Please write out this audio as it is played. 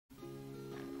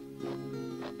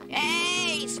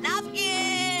Hey,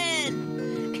 Snufkin!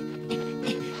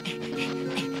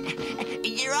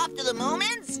 You're off to the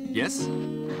Moomins? Yes?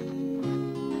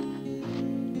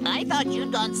 I thought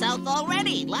you'd gone south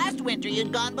already. Last winter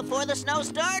you'd gone before the snow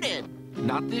started.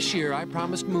 Not this year, I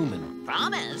promised Moomin.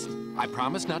 Promised? I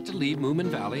promised not to leave Moomin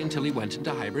Valley until he went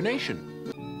into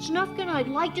hibernation. Snufkin, I'd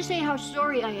like to say how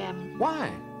sorry I am.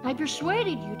 Why? I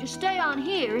persuaded you to stay on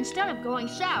here instead of going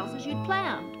south as you'd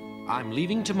planned. I'm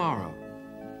leaving tomorrow.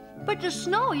 But the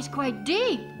snow is quite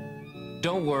deep.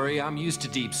 Don't worry, I'm used to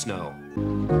deep snow.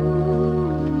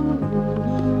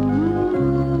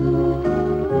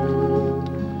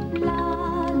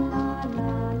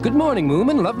 Good morning,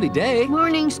 Moomin. Lovely day.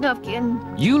 Morning, Snufkin.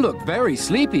 You look very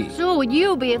sleepy. So would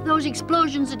you be if those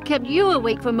explosions had kept you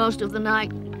awake for most of the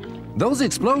night. Those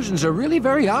explosions are really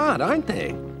very odd, aren't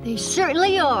they? They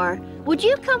certainly are. Would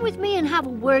you come with me and have a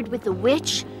word with the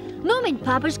witch? Moomin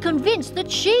Papa's convinced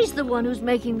that she's the one who's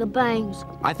making the bangs.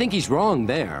 I think he's wrong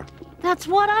there. That's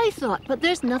what I thought, but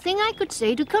there's nothing I could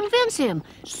say to convince him.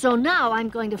 So now I'm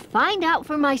going to find out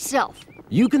for myself.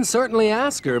 You can certainly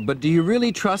ask her, but do you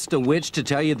really trust a witch to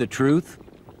tell you the truth?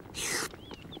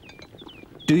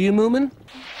 Do you, Moomin?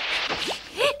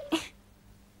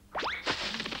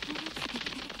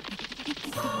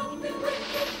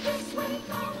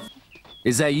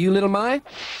 Is that you, Little Mai?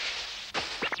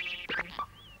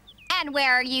 And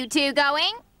where are you two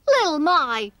going? Little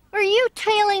Mai, are you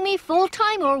tailing me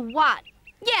full-time or what?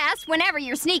 Yes, whenever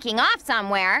you're sneaking off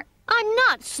somewhere. I'm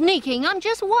not sneaking, I'm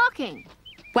just walking.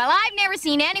 Well, I've never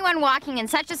seen anyone walking in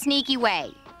such a sneaky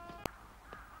way.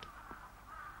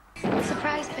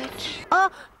 Surprise, bitch.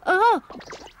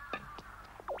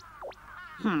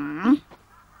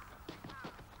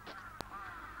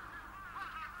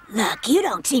 Look, you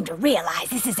don't seem to realize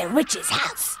this is a witch's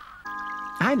house.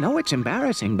 I know it's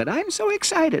embarrassing, but I'm so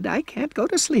excited I can't go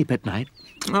to sleep at night.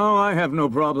 Oh, I have no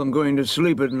problem going to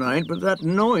sleep at night, but that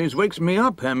noise wakes me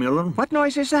up, Hamulin. What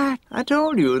noise is that? I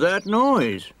told you, that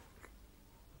noise.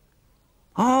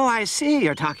 Oh, I see.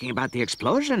 You're talking about the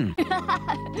explosion.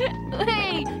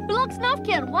 Hey, look,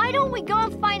 Snufkin, why don't we go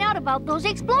and find out about those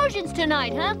explosions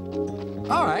tonight, huh?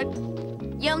 All right.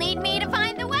 You'll need me to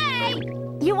find the way.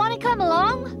 You want to come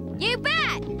along? You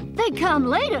bet. They come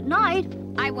late at night.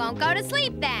 I won't go to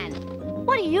sleep then.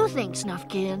 What do you think,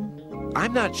 Snufkin?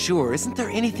 I'm not sure. Isn't there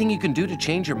anything you can do to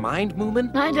change your mind,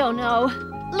 Moomin? I don't know.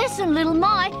 Listen, Little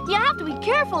Mai, you have to be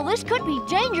careful. This could be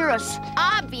dangerous.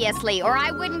 Obviously, or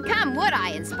I wouldn't come, would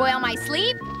I, and spoil my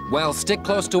sleep? Well, stick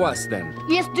close to us then.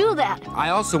 Yes, do that. I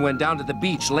also went down to the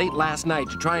beach late last night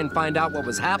to try and find out what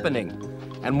was happening.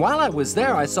 And while I was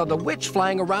there, I saw the witch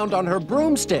flying around on her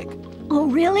broomstick. Oh,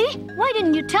 really? Why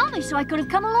didn't you tell me so I could have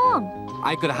come along?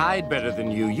 I could hide better than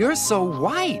you. You're so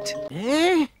white.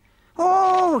 Eh?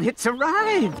 Oh, it's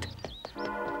arrived.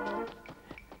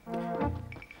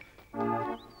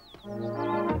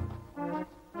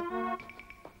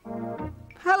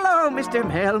 Hello, Mr.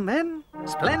 Mailman.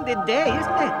 Splendid day,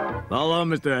 isn't it? Hello,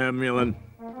 Mr. Hamulin.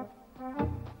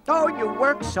 Oh, you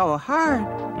work so hard.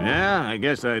 Yeah, I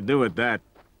guess I do at that.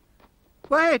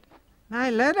 Wait, my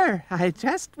letter. I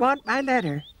just want my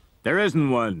letter. There isn't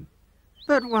one.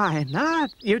 But why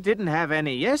not? You didn't have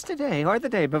any yesterday or the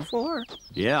day before.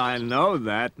 Yeah, I know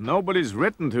that. Nobody's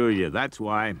written to you, that's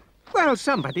why. Well,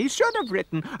 somebody should have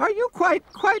written. Are you quite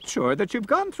sure that you've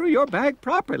gone through your bag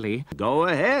properly? Go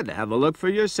ahead, have a look for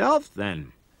yourself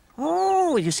then.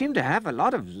 Oh, you seem to have a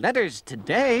lot of letters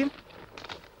today.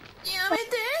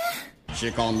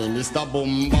 She call me Mr.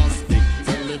 Bombastic,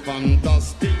 tell me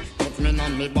fantastic. Put me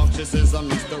on me box, she says I'm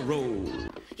Mr. Roll.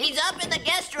 He's up in the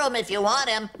guest room if you want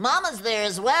him. Mama's there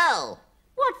as well.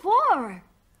 What for?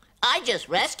 I just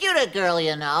rescued a girl,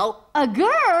 you know. A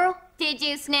girl? Did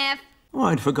you sniff? Oh,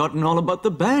 I'd forgotten all about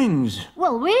the bangs.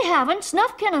 Well, we haven't.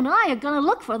 Snufkin and I are going to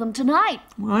look for them tonight.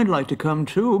 Well, I'd like to come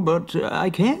too, but I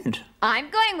can't. I'm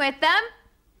going with them.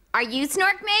 Are you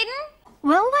Snork Maiden?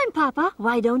 Well then, Papa,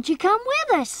 why don't you come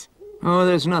with us? Oh,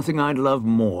 there's nothing I'd love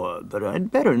more, but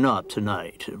I'd better not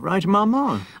tonight. Right,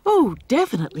 Mama? Oh,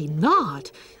 definitely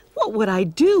not. What would I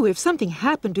do if something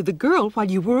happened to the girl while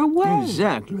you were away?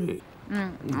 Exactly.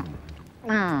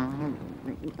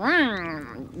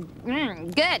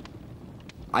 Good.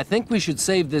 I think we should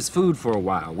save this food for a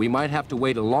while. We might have to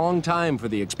wait a long time for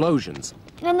the explosions.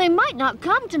 And they might not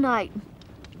come tonight.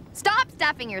 Stop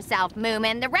stuffing yourself,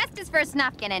 Moomin. The rest is for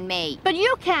Snufkin and me. But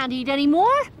you can't eat any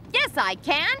more. Yes, I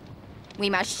can. We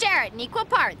must share it in equal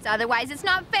parts, otherwise it's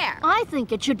not fair. I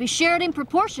think it should be shared in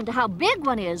proportion to how big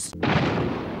one is.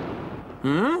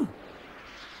 Huh?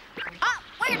 Oh,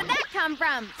 where did that come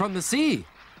from? From the sea.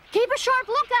 Keep a sharp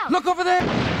lookout. Look over there!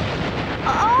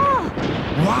 Oh!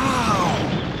 Wow!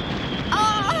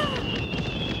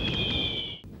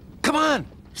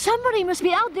 Somebody must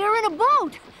be out there in a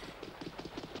boat.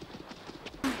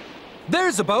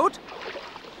 There's a boat.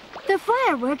 The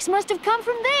fireworks must have come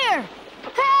from there.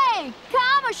 Hey,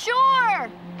 come ashore!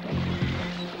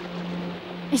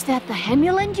 Is that the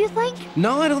Hemulan, do you think?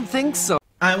 No, I don't think so.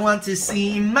 I want to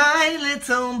see my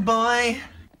little boy.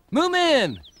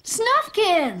 Moomin!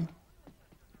 Snufkin!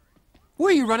 Where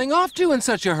are you running off to in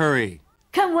such a hurry?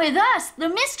 Come with us. The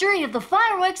mystery of the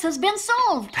fireworks has been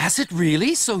solved. Has it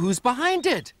really? So who's behind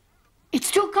it? It's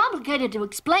too complicated to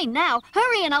explain now.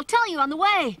 Hurry and I'll tell you on the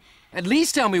way. At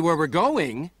least tell me where we're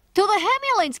going. To the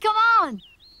Hemulans, come on!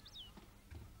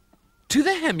 To the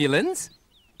Hemulans?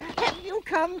 Have you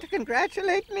come to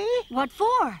congratulate me? What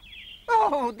for?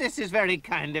 Oh, this is very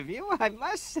kind of you, I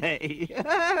must say.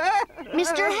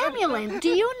 Mr. Hemulan, do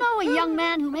you know a young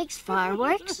man who makes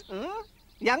fireworks?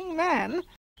 Young man?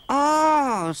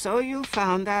 Oh, so you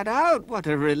found that out. What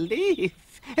a relief.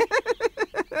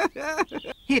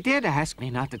 He did ask me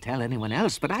not to tell anyone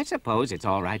else, but I suppose it's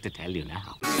all right to tell you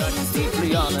now. We are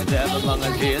deeply honored to have among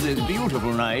us here this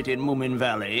beautiful night in Moomin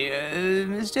Valley,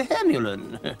 Mr.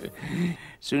 Hemulan.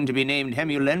 Soon to be named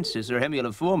Hemulensis or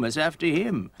Hemuliformis after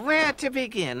him. Where to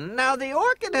begin? Now, the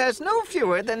orchid has no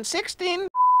fewer than 16...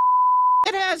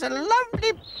 It has a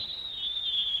lovely...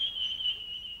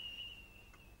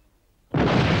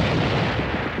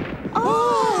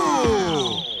 Oh!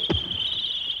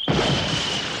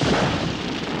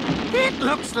 It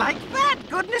looks like that!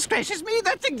 Goodness gracious me,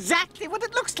 that's exactly what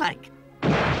it looks like.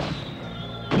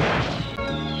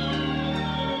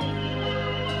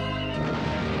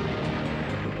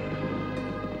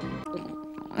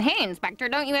 Hey, Inspector,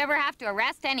 don't you ever have to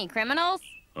arrest any criminals?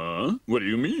 Huh? What do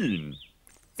you mean?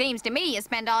 Seems to me you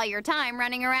spend all your time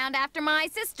running around after my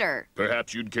sister.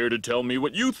 Perhaps you'd care to tell me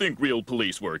what you think real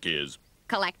police work is.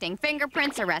 Collecting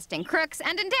fingerprints, arresting crooks,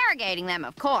 and interrogating them,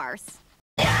 of course.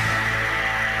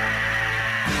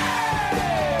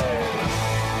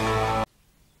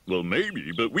 Well,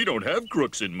 maybe, but we don't have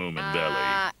crooks in Moomin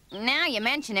Valley. Now you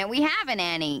mention it, we haven't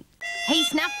any. Hey,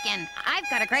 Snufkin, I've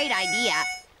got a great idea.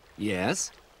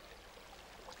 Yes?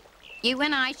 You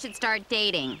and I should start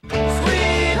dating.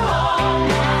 Sweet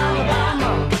home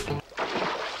Alabama.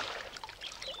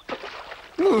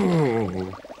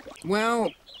 Ooh.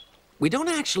 Well, we don't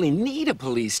actually need a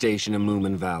police station in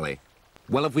Moomin Valley.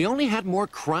 Well, if we only had more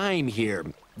crime here,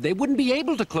 they wouldn't be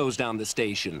able to close down the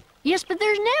station. Yes, but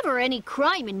there's never any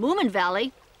crime in Moomin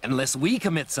Valley. Unless we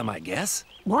commit some, I guess.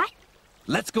 What?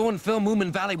 Let's go and fill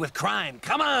Moomin Valley with crime.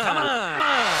 Come on! Come on!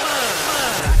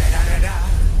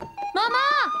 Mama!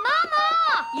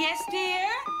 Mama! Yes, dear?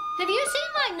 Have you seen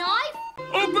my knife?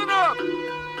 Open up!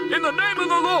 In the name of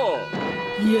the law!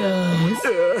 Yes.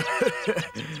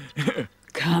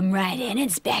 Come right in,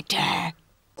 Inspector.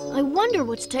 I wonder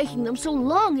what's taking them so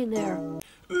long in there.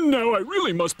 Now I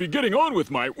really must be getting on with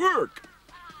my work.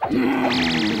 My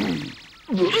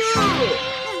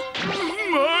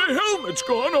helmet's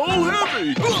gone all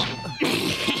heavy.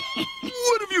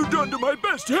 What have you done to my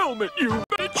best helmet, you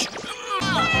bitch?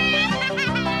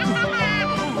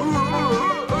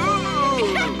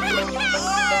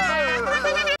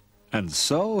 And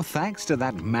so, thanks to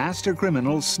that master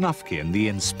criminal, Snufkin, the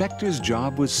inspector's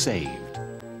job was saved.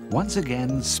 Once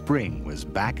again, spring was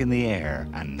back in the air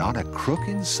and not a crook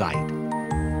in sight.